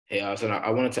Hey, so I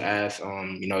wanted to ask,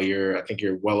 I think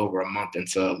you're well over a month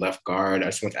into left guard. I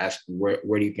just want to ask, where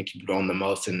do you think you've grown the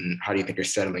most, and how do you think you're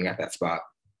settling at that spot?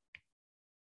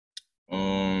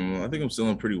 I think I'm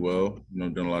still pretty well.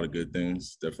 Doing a lot of good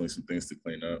things. Definitely some things to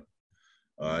clean up.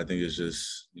 I think it's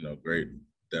just great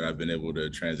that I've been able to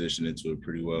transition into it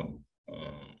pretty well.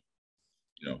 Um,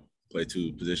 play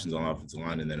two positions on offensive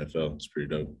line in the NFL. It's pretty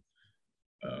dope.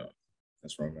 Uh,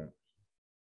 that's where I'm at.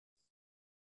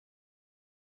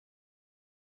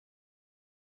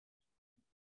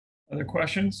 Other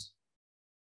questions?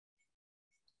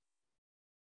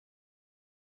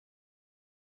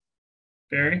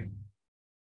 Barry?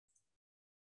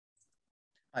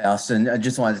 Hi, Austin. I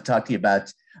just wanted to talk to you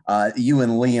about you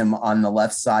and Liam on the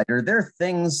left side. Are there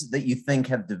things that you think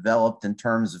have developed in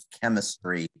terms of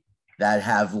chemistry that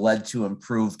have led to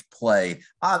improved play?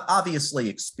 Obviously,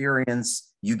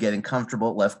 experience, you getting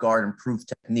comfortable at left guard, improved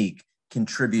technique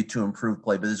contribute to improved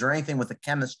play. But is there anything with the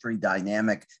chemistry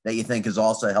dynamic that you think is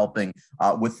also helping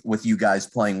with you guys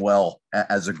playing well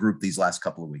as a group these last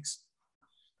couple of weeks?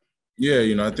 Yeah,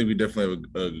 I think we definitely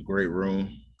have a great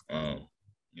room.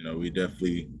 We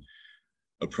definitely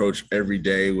approach every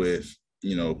day with,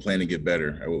 plan to get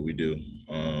better at what we do,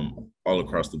 all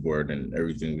across the board and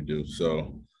everything we do.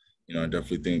 So, I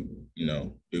definitely think, we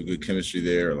have good chemistry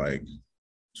there, like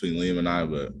between Liam and I,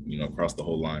 but, across the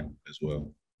whole line as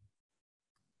well.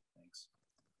 Thanks.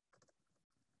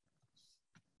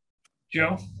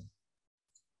 Joe?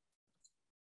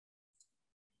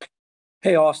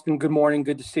 Hey, Austin. Good morning.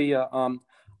 Good to see you.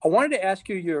 I wanted to ask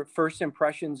you your first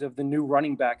impressions of the new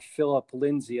running back, Philip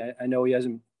Lindsay. I know he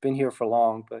hasn't been here for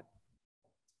long, but.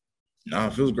 No,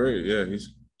 it feels great. Yeah,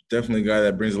 he's definitely a guy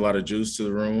that brings a lot of juice to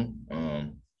the room.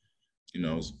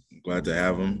 I was glad to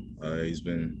have him. He's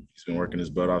been working his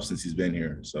butt off since he's been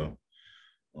here. So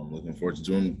I'm looking forward to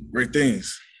doing great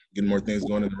things, getting more things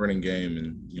going in the running game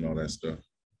and, all that stuff.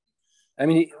 I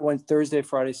mean, he went Thursday,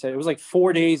 Friday, Saturday. It was like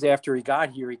 4 days after he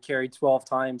got here, he carried 12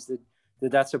 times.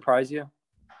 Did that surprise you?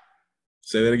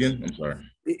 Say that again? I'm sorry.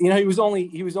 He was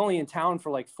only in town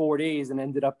for like 4 days and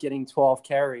ended up getting 12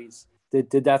 carries.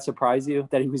 Did that surprise you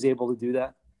that he was able to do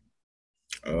that?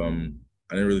 I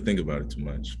didn't really think about it too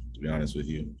much, to be honest with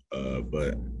you.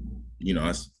 But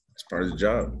it's part of the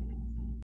job.